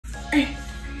B,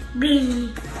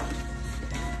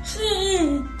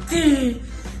 C, D,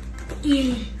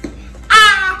 E,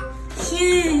 F,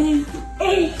 G,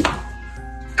 H,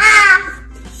 I,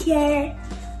 J,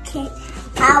 K,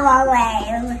 L,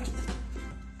 M,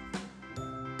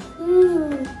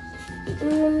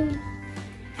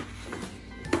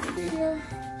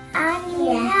 I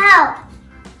need help.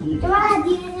 Dora, do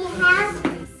you need help?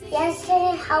 Yes, can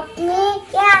you help me?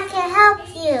 Yeah, I can help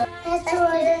you. Let's do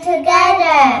it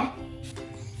together.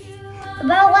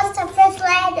 But what's the first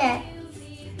letter?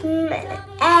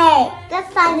 A. Let's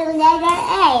find the letter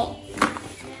A.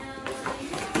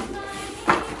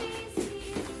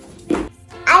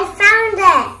 I found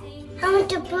it. I'm going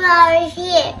to put it over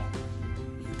here.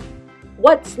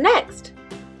 What's next?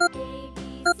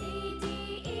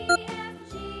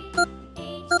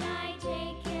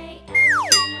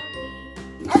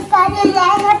 I found the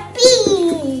letter B.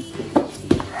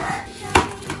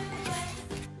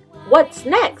 What's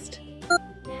next?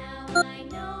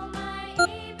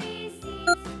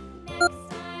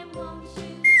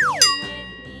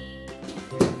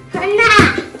 Hannah,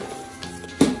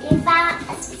 we found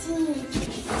a C.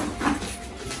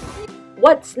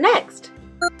 What's next?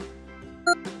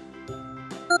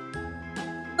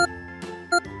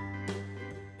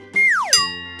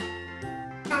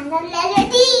 And the letter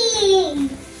D.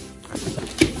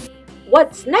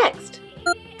 What's next?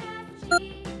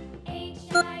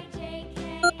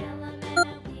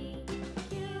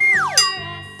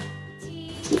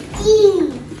 E.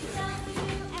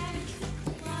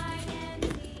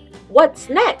 What's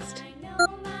next?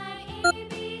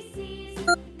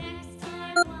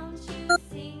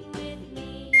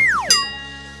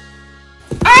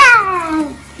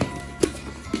 F.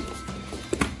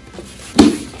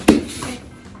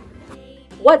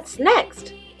 What's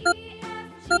next?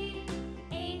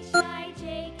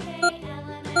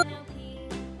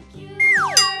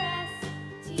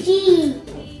 G.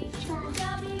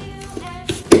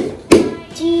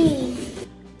 G.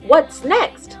 What's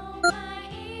next?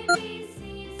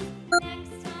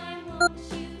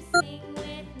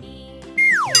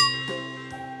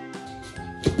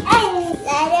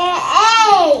 Letter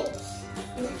A.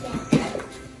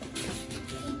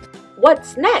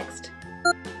 What's next?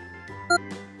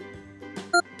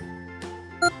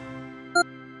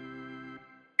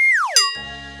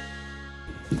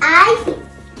 I.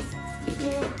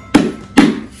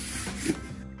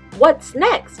 What's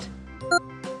next?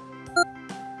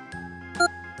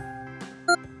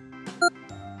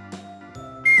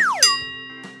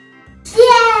 J.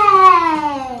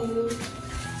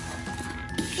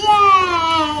 J.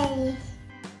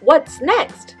 What's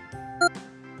next?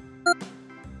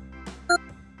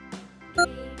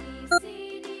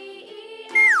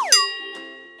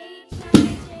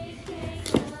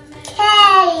 K.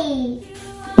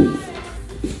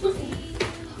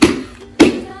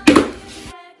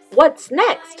 What's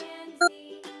next?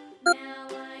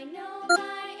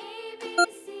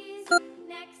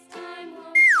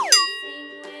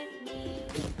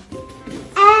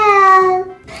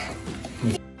 L.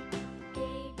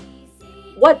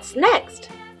 What's next?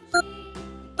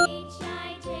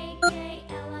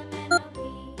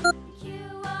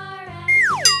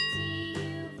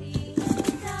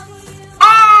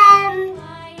 M.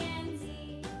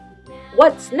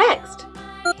 What's next?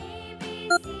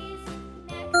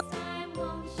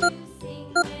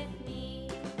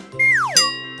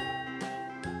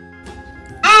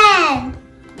 N.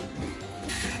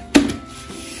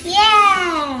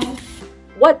 Yeah.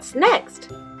 What's next?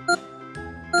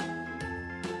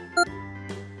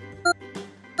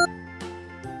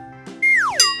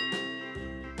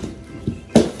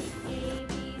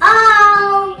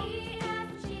 O.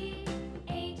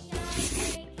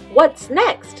 What's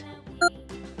next?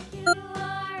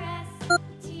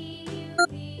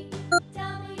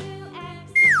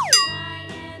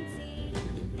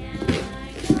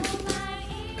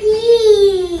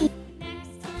 P.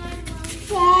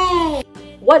 K.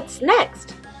 What's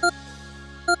next?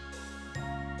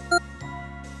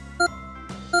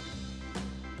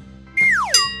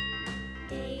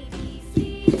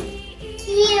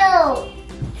 Q.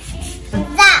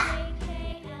 That.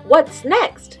 What's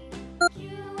next?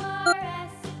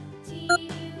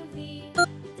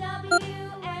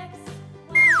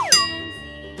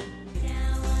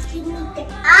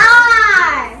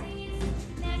 R.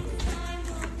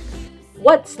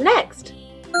 What's next?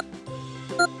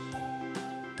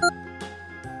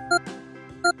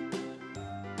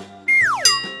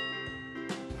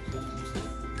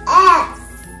 S.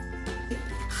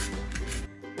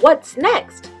 What's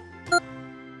next?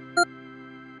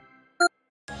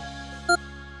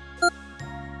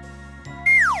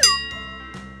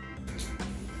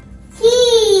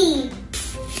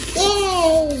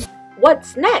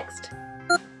 What's next?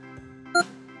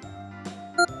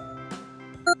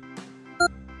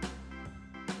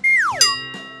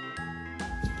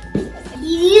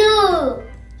 U.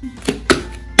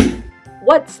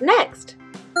 What's next?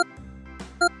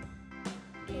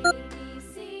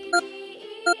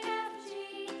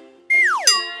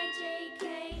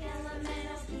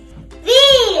 V.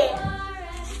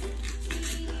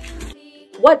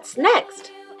 What's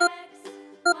next?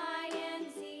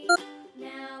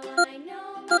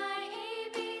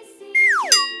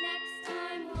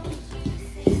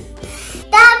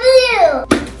 W.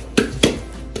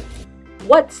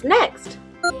 What's next?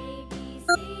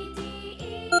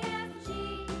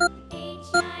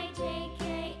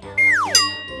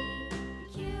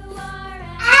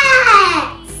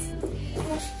 X.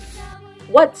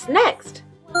 What's next?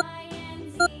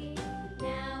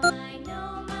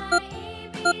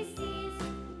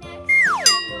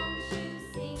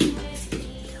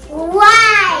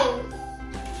 Y.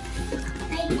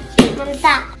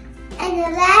 And the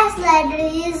last letter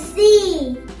is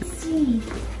Z. Z.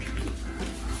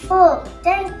 Oh,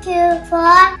 thank you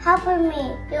for helping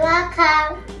me. You're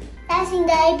welcome. That's in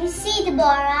the ABC,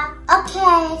 Deborah.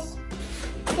 Okay.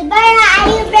 Deborah, are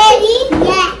you ready?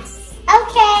 Yes.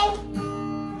 Okay.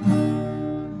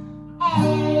 A,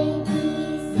 B,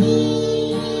 C,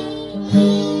 E,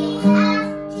 F,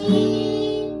 G,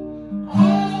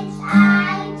 H, I,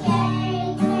 J,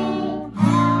 K,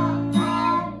 L,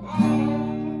 M, N,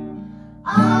 O,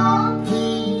 P,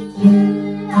 Q,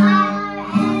 R,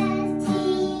 S, T,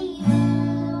 U,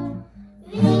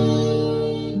 V,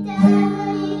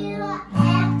 W,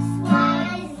 X,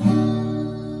 Y, Z.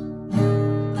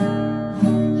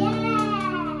 Yay!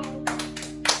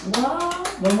 Wow.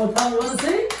 One more time, you want to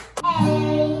sing? A,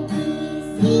 B,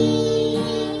 C,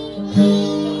 E,